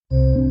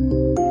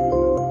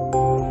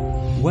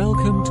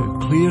Welcome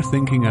to Clear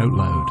Thinking Out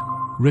Loud,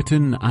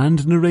 written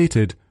and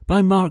narrated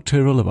by Mark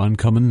Tyrrell of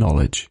Uncommon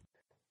Knowledge.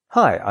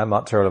 Hi, I'm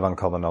Mark Tyrrell of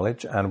Uncommon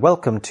Knowledge, and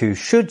welcome to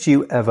Should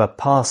You Ever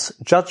Pass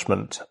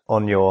Judgment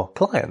on Your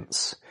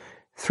Clients?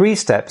 3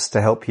 steps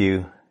to help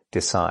you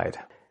decide.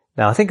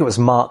 Now, I think it was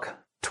Mark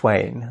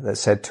Twain that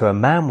said, to a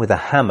man with a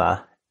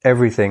hammer,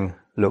 everything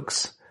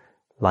looks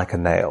like a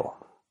nail.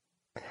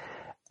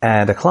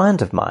 And a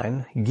client of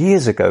mine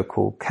years ago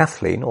called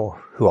Kathleen,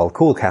 or who I'll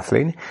call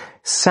Kathleen,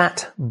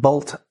 sat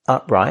bolt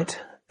upright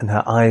and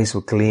her eyes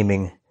were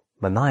gleaming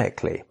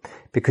maniacally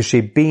because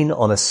she'd been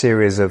on a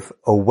series of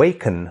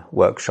Awaken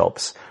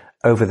workshops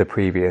over the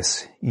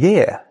previous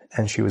year,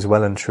 and she was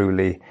well and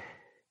truly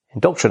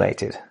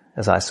indoctrinated,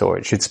 as I saw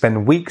it. She'd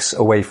spend weeks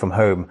away from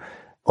home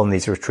on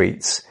these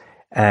retreats,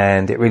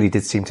 and it really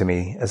did seem to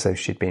me as though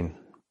she'd been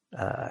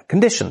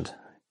conditioned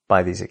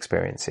by these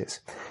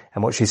experiences.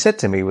 And what she said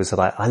to me was that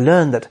I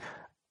learned that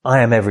I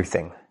am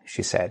everything,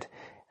 she said,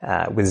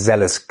 with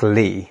zealous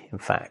glee, in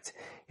fact.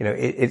 You know,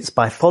 it's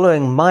by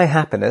following my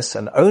happiness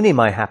and only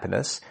my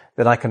happiness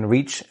that I can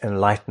reach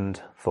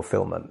enlightened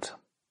fulfillment.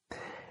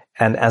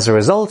 And as a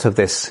result of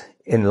this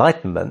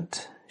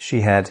enlightenment,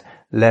 she had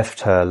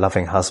left her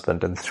loving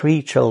husband and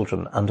 3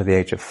 children under the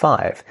age of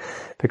 5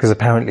 because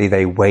apparently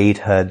they weighed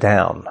her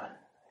down.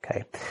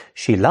 Okay.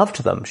 She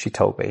loved them, she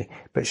told me,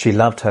 but she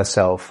loved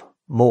herself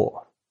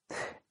more.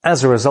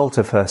 As a result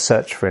of her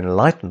search for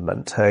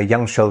enlightenment, her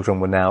young children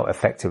were now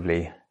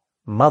effectively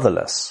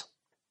motherless.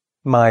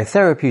 My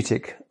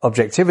therapeutic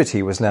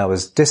objectivity was now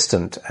as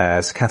distant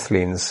as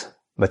Kathleen's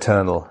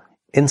maternal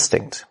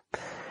instinct.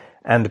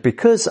 And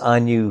because I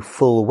knew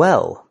full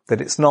well that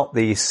it's not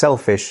the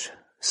selfish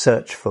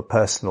search for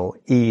personal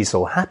ease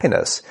or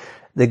happiness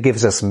that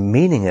gives us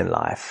meaning in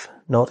life,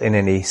 not in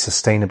any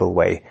sustainable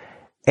way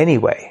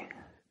anyway.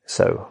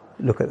 So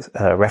look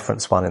at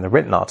reference 1 in the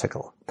written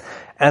article.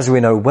 As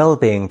we know,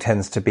 well-being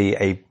tends to be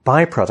a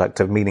byproduct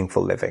of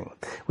meaningful living,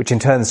 which in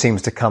turn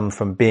seems to come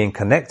from being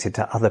connected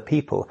to other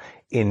people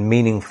in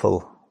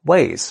meaningful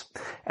ways.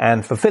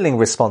 And fulfilling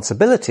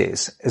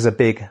responsibilities is a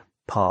big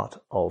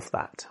part of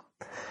that.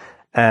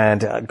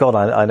 And God,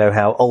 I know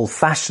how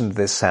old-fashioned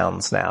this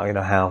sounds now, you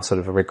know, how sort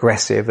of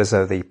regressive, as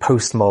though the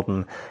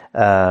postmodern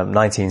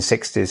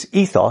 1960s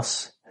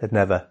ethos had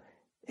never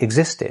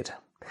existed.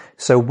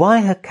 So why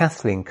had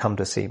Kathleen come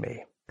to see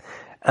me?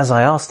 As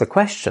I asked the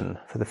question,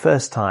 for the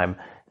first time,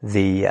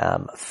 the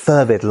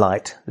fervid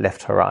light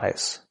left her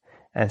eyes,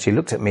 and she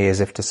looked at me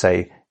as if to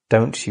say,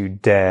 "Don't you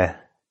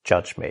dare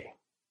judge me."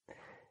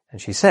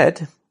 And she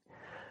said,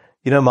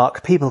 "You know,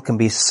 Mark, people can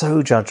be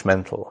so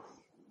judgmental."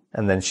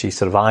 And then she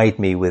sort of eyed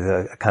me with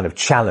a kind of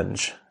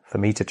challenge for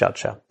me to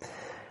judge her.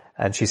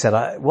 And she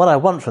said, what I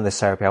want from this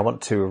therapy, I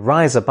want to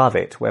rise above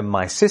it when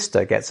my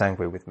sister gets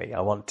angry with me.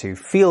 I want to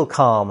feel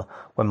calm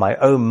when my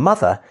own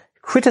mother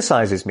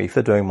criticizes me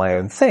for doing my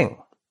own thing.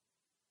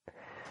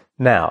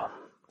 Now,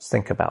 let's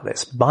think about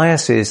this.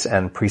 Biases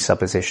and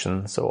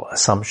presuppositions or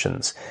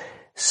assumptions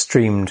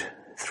streamed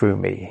through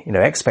me. You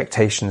know,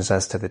 expectations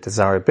as to the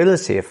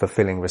desirability of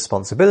fulfilling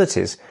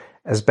responsibilities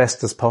as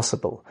best as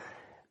possible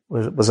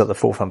was at the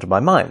forefront of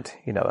my mind.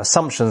 You know,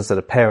 assumptions that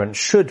a parent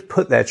should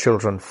put their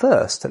children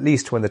first, at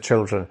least when the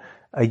children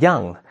are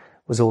young,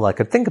 was all I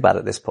could think about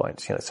at this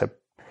point. You know, so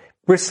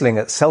bristling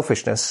at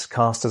selfishness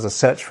cast as a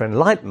search for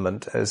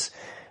enlightenment, as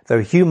though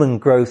human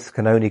growth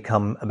can only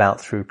come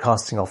about through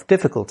casting off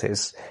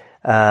difficulties,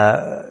 you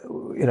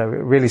know,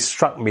 it really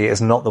struck me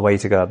as not the way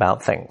to go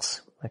about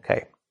things.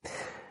 Okay.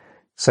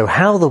 So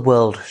how the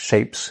world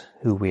shapes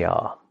who we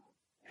are.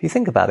 If you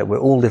think about it, we're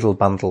all little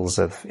bundles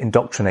of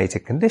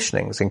indoctrinated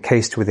conditionings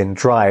encased within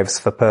drives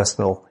for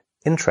personal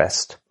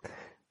interest.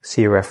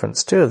 See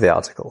reference 2 of the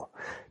article.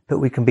 But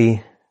we can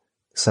be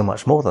so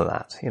much more than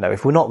that. You know,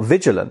 if we're not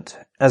vigilant,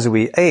 as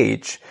we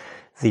age,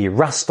 the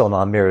rust on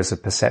our mirrors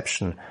of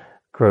perception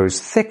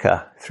grows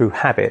thicker through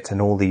habit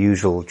and all the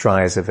usual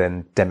drives of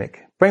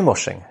endemic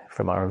brainwashing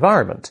from our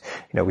environment.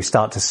 You know, we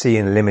start to see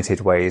in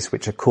limited ways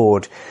which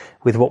accord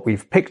with what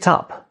we've picked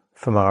up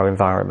from our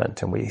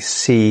environment, and we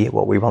see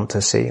what we want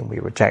to see and we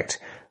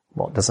reject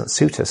what doesn't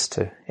suit us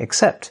to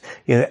accept.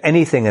 You know,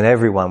 anything and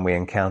everyone we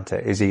encounter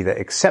is either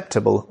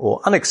acceptable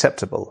or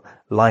unacceptable,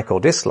 like or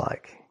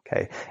dislike.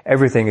 Okay.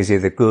 Everything is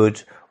either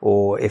good,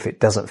 or if it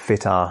doesn't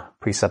fit our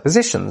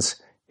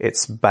presuppositions,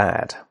 it's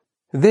bad.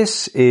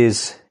 This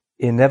is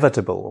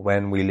inevitable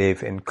when we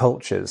live in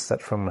cultures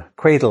that from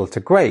cradle to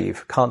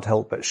grave can't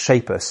help but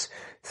shape us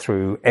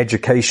through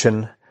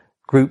education,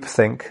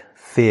 groupthink,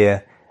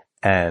 fear,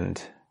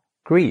 and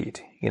greed.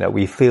 You know,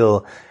 we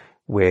feel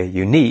we're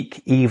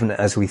unique even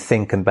as we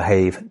think and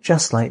behave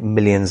just like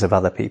millions of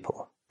other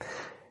people.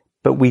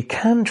 But we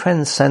can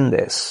transcend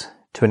this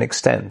to an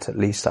extent, at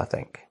least I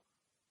think.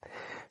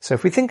 So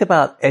if we think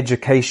about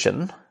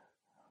education,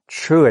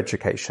 true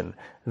education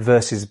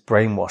versus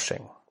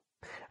brainwashing,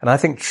 and I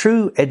think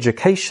true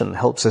education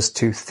helps us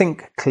to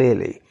think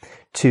clearly,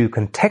 to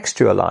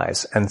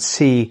contextualize and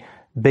see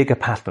bigger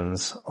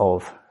patterns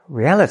of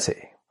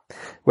reality.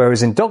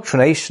 Whereas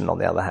indoctrination, on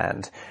the other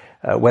hand,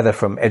 whether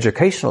from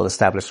educational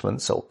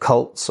establishments or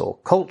cults or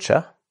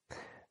culture,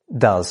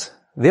 does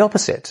the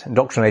opposite.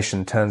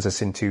 Indoctrination turns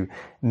us into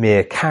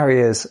mere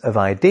carriers of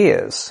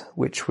ideas,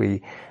 which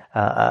we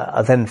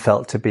are then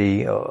felt to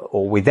be,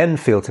 or we then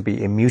feel to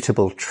be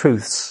immutable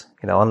truths.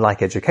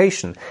 Unlike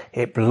education,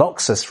 it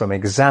blocks us from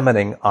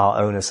examining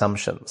our own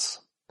assumptions.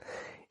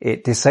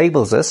 It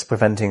disables us,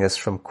 preventing us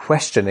from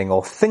questioning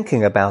or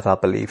thinking about our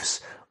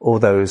beliefs or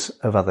those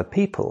of other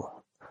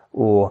people,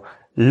 or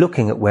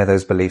looking at where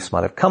those beliefs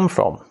might have come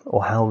from,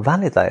 or how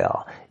valid they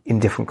are in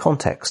different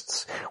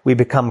contexts. We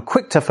become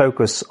quick to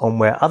focus on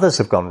where others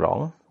have gone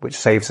wrong, which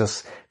saves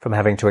us from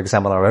having to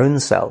examine our own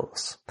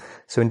selves.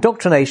 So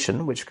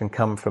indoctrination, which can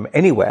come from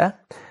anywhere,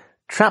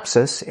 traps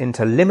us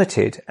into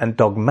limited and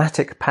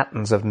dogmatic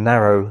patterns of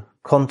narrow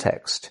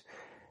context.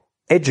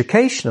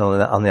 Education,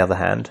 on the other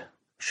hand,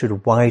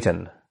 should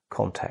widen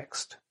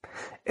context.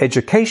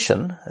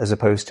 Education, as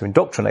opposed to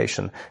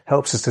indoctrination,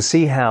 helps us to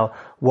see how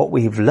what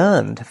we've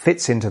learned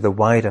fits into the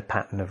wider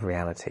pattern of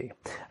reality.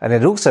 And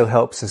it also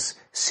helps us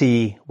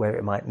see where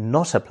it might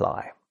not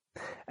apply.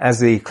 As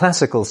the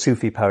classical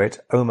Sufi poet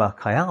Omar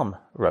Khayyam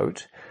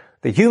wrote,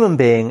 "The human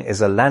being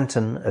is a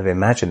lantern of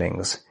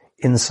imaginings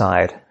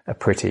inside a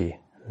pretty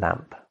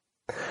lamp."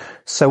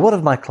 So what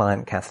of my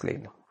client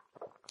Kathleen?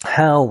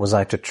 How was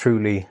I to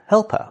truly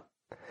help her?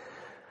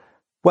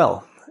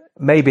 Well,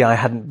 maybe I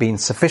hadn't been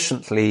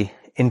sufficiently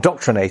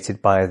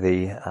indoctrinated by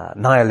the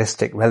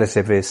nihilistic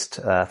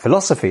relativist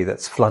philosophy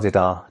that's flooded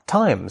our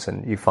times,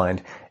 and you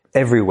find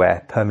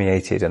everywhere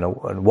permeated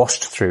and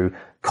washed through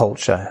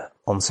culture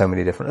on so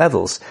many different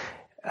levels.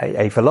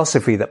 A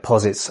philosophy that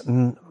posits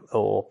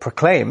or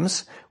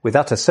proclaims with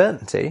utter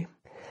certainty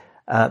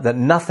that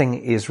nothing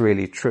is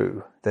really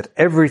true, that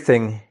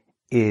everything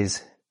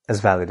is as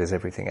valid as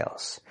everything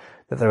else,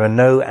 that there are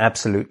no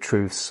absolute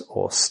truths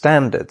or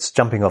standards.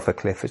 Jumping off a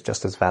cliff is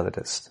just as valid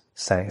as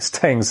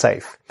staying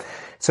safe.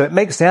 So it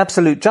makes the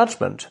absolute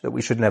judgment that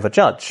we should never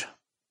judge,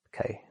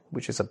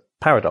 which is a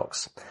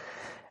paradox.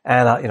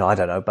 And, I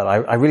don't know, but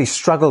I really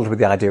struggled with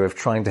the idea of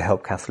trying to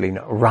help Kathleen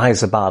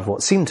rise above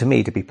what seemed to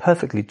me to be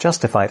perfectly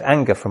justified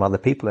anger from other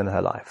people in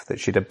her life, that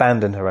she'd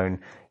abandoned her own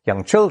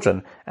young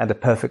children and a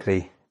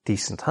perfectly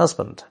decent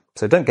husband.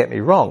 So don't get me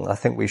wrong, I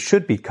think we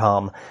should be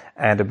calm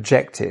and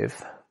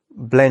objective,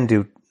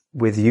 blended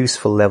with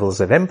useful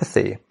levels of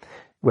empathy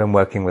when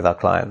working with our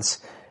clients.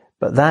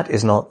 But that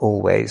is not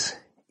always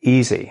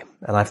easy,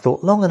 and I've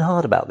thought long and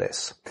hard about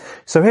this.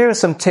 So here are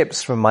some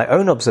tips from my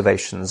own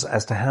observations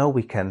as to how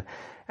we can,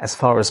 as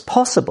far as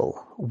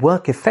possible,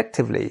 work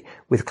effectively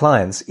with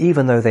clients,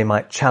 even though they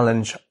might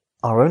challenge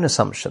our own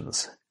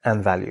assumptions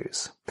and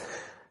values.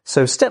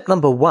 So step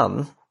number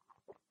 1,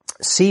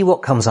 see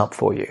what comes up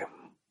for you.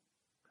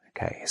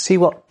 See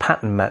what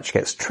pattern match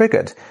gets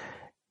triggered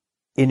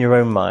in your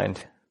own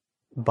mind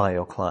by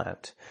your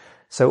client.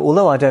 So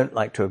although I don't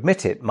like to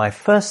admit it, my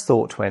first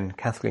thought when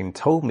Kathleen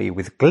told me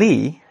with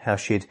glee how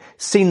she'd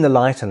seen the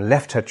light and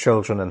left her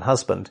children and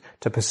husband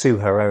to pursue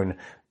her own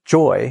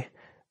joy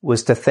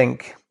was to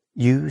think,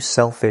 you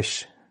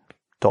selfish ...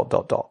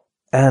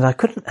 And I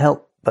couldn't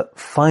help but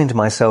find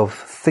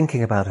myself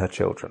thinking about her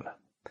children.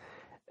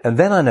 And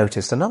then I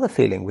noticed another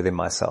feeling within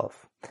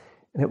myself.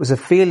 And it was a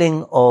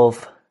feeling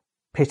of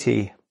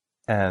pity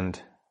and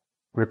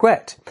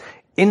regret.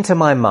 Into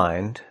my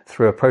mind,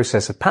 through a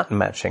process of pattern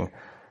matching,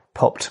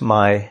 popped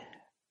my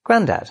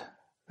granddad,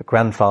 the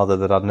grandfather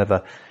that I'd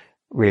never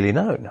really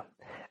known.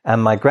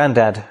 And my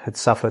granddad had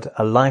suffered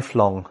a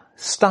lifelong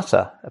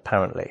stutter,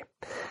 apparently.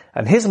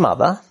 And his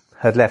mother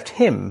had left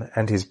him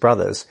and his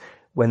brothers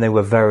when they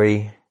were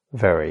very,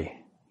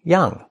 very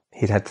young.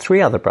 He'd had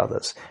 3 other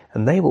brothers,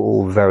 and they were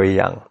all very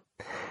young.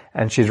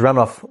 And she'd run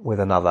off with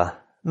another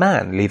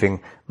man,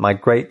 leaving my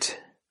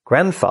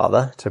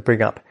great-grandfather to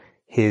bring up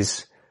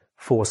his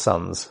 4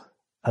 sons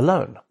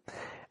alone.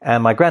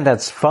 And my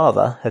granddad's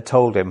father had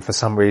told him, for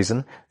some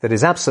reason, that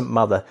his absent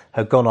mother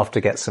had gone off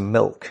to get some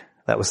milk.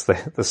 That was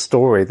the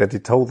story that he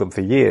told them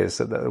for years,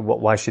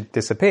 why she'd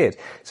disappeared.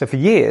 So for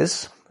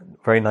years,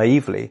 very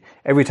naively,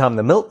 every time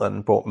the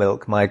milkman brought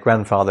milk, my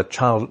grandfather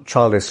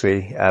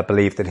childishly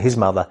believed that his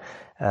mother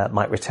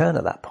might return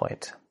at that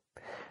point.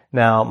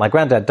 Now, my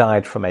granddad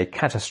died from a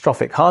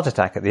catastrophic heart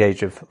attack at the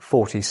age of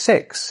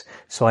 46,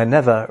 so I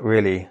never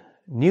really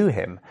knew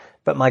him.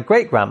 But my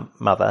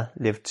great-grandmother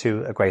lived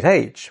to a great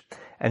age,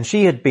 and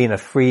she had been a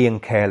free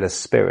and careless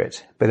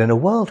spirit. But in a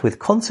world with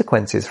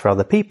consequences for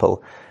other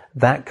people,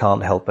 that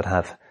can't help but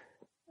have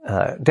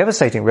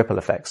devastating ripple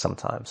effects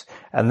sometimes.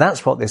 And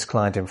that's what this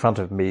client in front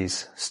of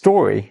me's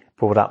story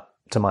brought up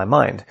to my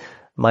mind.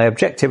 My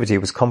objectivity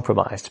was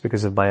compromised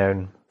because of my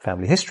own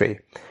family history.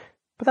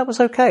 But that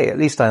was okay. At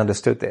least I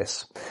understood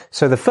this.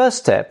 So the first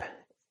step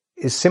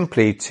is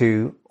simply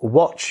to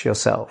watch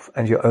yourself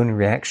and your own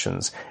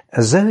reactions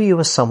as though you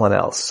were someone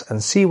else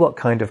and see what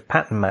kind of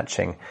pattern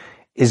matching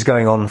is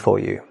going on for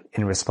you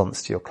in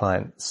response to your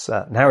client's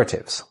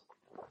narratives.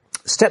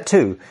 Step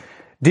 2,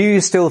 do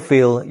you still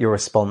feel your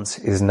response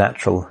is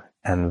natural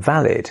and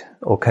valid,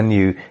 or can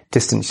you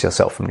distance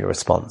yourself from your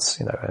response,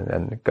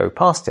 and go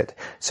past it?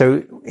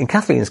 So in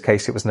Kathleen's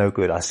case, it was no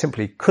good. I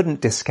simply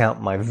couldn't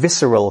discount my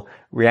visceral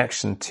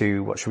reaction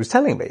to what she was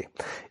telling me.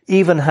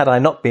 Even had I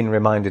not been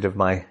reminded of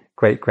my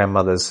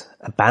great-grandmother's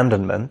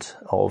abandonment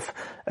of,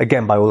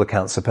 again, by all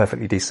accounts, a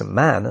perfectly decent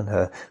man and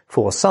her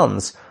 4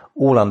 sons,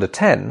 all under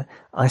 10,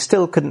 I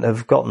still couldn't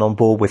have gotten on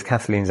board with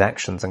Kathleen's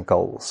actions and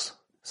goals.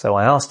 So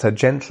I asked her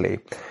gently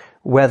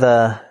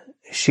whether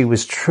she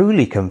was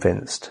truly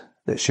convinced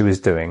that she was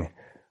doing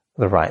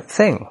the right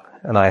thing.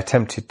 And I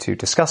attempted to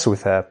discuss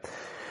with her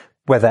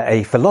whether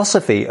a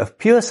philosophy of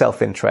pure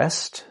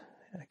self-interest,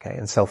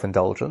 and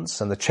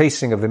self-indulgence, and the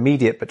chasing of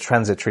immediate but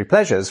transitory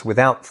pleasures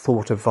without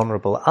thought of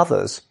vulnerable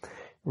others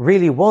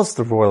really was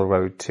the royal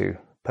road to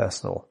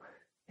personal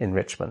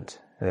enrichment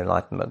and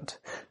enlightenment.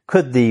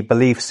 Could the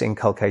beliefs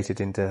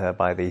inculcated into her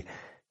by the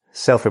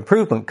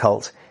self-improvement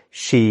cult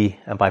she,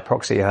 and by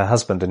proxy her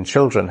husband and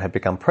children, had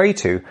become prey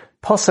to,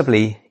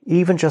 possibly,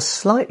 even just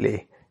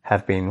slightly,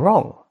 have been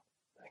wrong?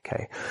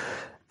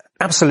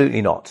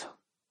 Absolutely not.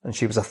 And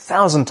she was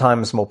 1,000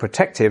 times more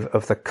protective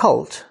of the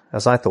cult,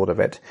 as I thought of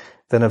it,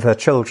 than of her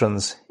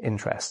children's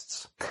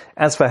interests.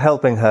 As for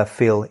helping her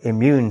feel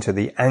immune to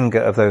the anger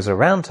of those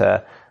around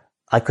her,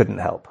 I couldn't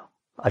help.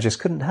 I just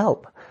couldn't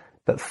help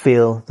but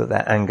feel that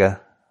their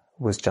anger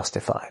was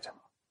justified.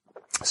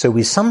 So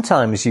we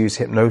sometimes use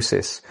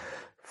hypnosis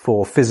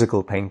for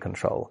physical pain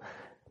control.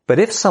 But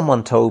if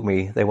someone told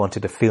me they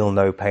wanted to feel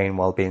no pain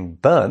while being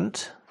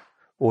burnt,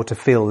 or to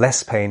feel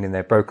less pain in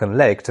their broken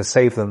leg to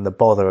save them the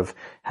bother of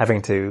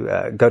having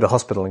to go to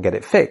hospital and get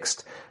it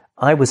fixed,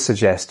 I would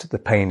suggest the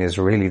pain is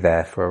really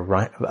there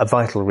for a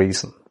vital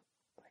reason.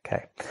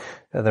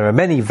 Now, there are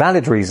many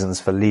valid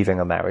reasons for leaving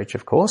a marriage,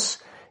 of course.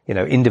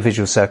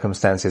 Individual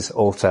circumstances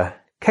alter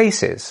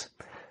cases.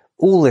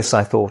 All this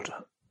I thought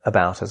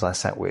about as I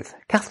sat with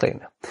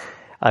Kathleen.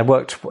 I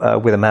worked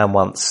with a man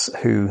once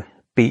who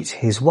beat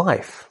his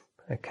wife.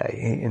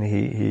 And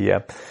he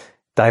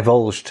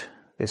divulged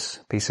this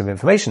piece of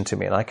information to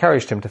me, and I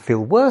encouraged him to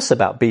feel worse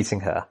about beating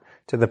her,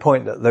 to the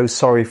point that those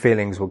sorry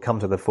feelings would come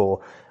to the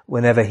fore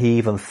whenever he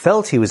even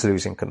felt he was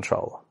losing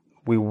control.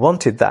 We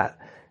wanted that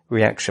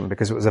reaction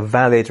because it was a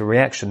valid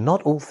reaction.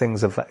 Not all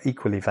things are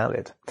equally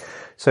valid.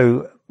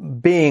 So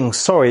being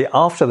sorry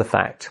after the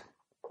fact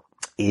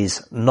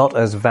is not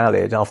as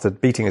valid, after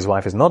beating his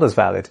wife is not as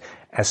valid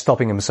as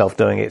stopping himself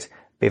doing it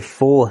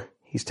before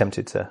he's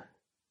tempted to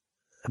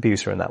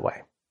abuse her in that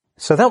way.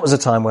 So that was a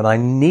time when I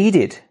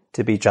needed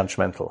to be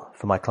judgmental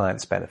for my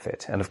client's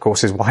benefit and, of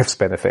course, his wife's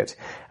benefit.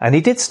 And he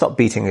did stop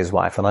beating his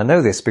wife, and I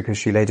know this because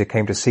she later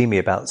came to see me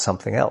about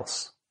something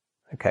else.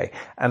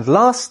 And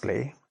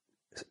lastly,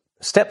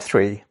 step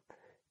 3,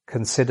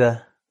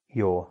 consider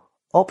your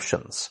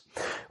options.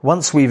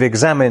 Once we've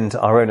examined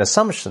our own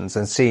assumptions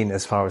and seen,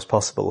 as far as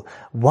possible,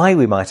 why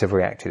we might have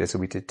reacted as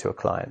we did to a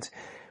client,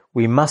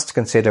 we must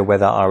consider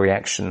whether our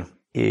reaction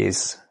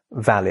is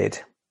valid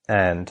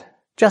and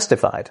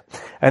justified.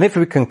 And if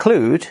we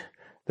conclude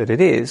that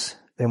it is,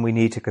 then we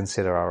need to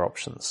consider our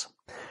options.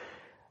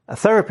 A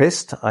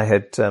therapist I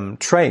had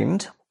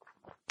trained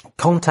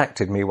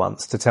contacted me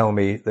once to tell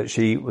me that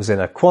she was in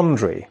a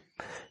quandary.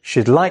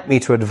 She'd like me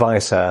to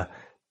advise her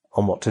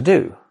on what to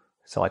do.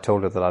 So I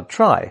told her that I'd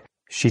try.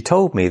 She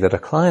told me that a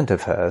client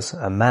of hers,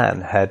 a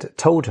man, had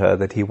told her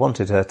that he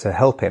wanted her to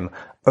help him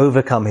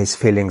overcome his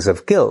feelings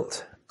of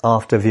guilt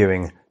after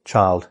viewing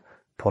child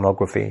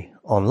pornography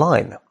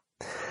online.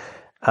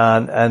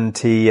 And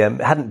he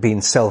hadn't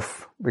been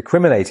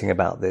self-recriminating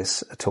about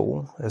this at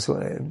all,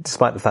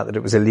 despite the fact that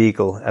it was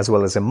illegal as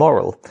well as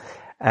immoral.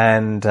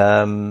 And,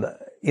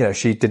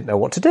 she didn't know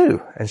what to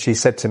do. And she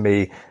said to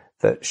me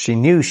that she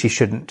knew she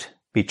shouldn't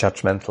be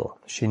judgmental.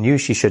 She knew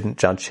she shouldn't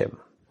judge him.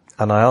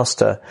 And I asked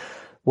her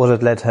what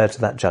had led her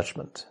to that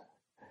judgment.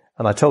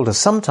 And I told her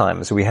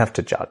sometimes we have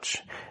to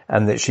judge,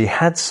 and that she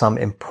had some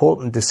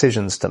important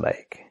decisions to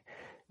make.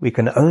 We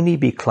can only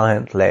be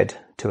client-led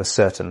to a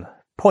certain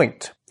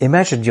point.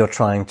 Imagine you're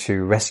trying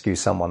to rescue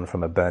someone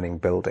from a burning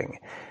building,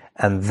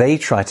 and they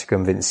try to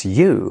convince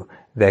you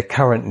their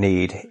current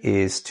need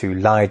is to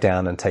lie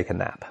down and take a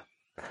nap.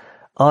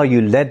 Are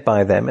you led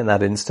by them in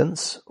that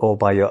instance, or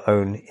by your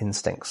own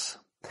instincts?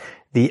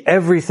 The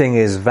everything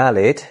is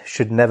valid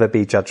should never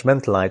be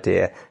judgmental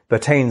idea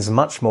pertains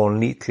much more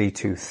neatly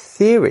to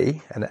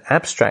theory and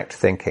abstract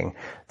thinking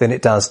than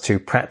it does to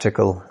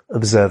practical,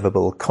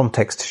 observable,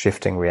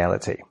 context-shifting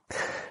reality.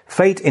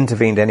 Fate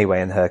intervened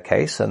anyway in her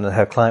case, and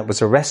her client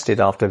was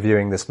arrested after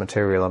viewing this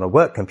material on a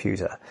work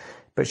computer,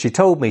 but she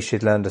told me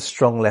she'd learned a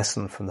strong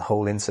lesson from the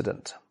whole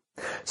incident.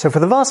 So for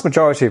the vast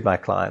majority of my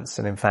clients,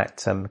 and in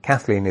fact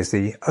Kathleen is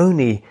the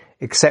only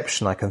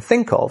exception I can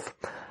think of,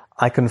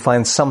 I can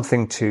find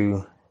something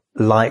to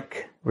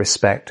like,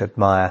 respect,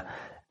 admire,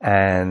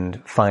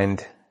 and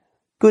find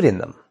good in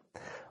them.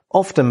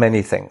 Often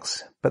many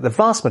things, but the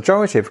vast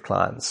majority of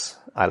clients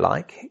I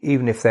like,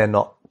 even if they're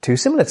not too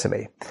similar to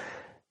me.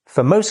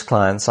 For most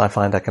clients, I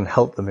find I can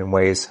help them in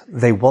ways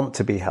they want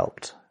to be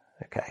helped.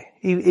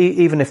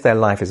 even if their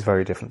life is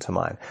very different to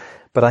mine.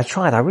 But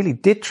I really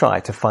did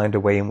try to find a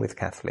way in with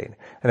Kathleen.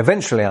 And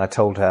eventually I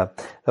told her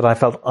that I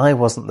felt I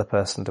wasn't the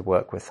person to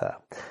work with her.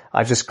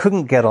 I just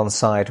couldn't get on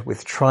side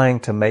with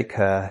trying to make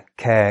her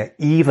care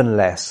even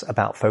less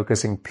about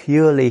focusing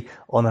purely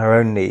on her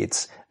own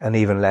needs and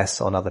even less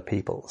on other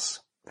people's.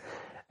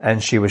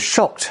 And she was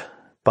shocked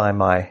by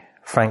my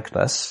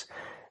frankness,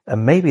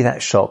 and maybe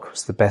that shock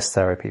was the best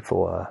therapy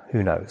for her,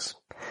 who knows.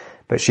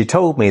 But she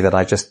told me that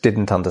I just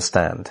didn't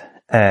understand,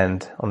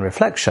 and on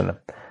reflection,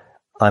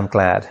 I'm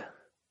glad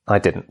I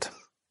didn't.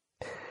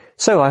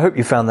 So I hope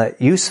you found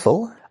that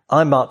useful.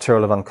 I'm Mark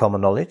Tyrrell of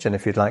Uncommon Knowledge, and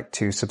if you'd like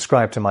to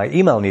subscribe to my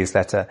email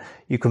newsletter,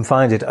 you can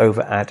find it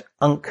over at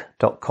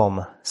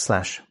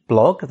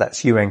unk.com/blog.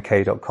 That's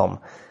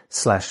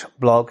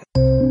unk.com/blog.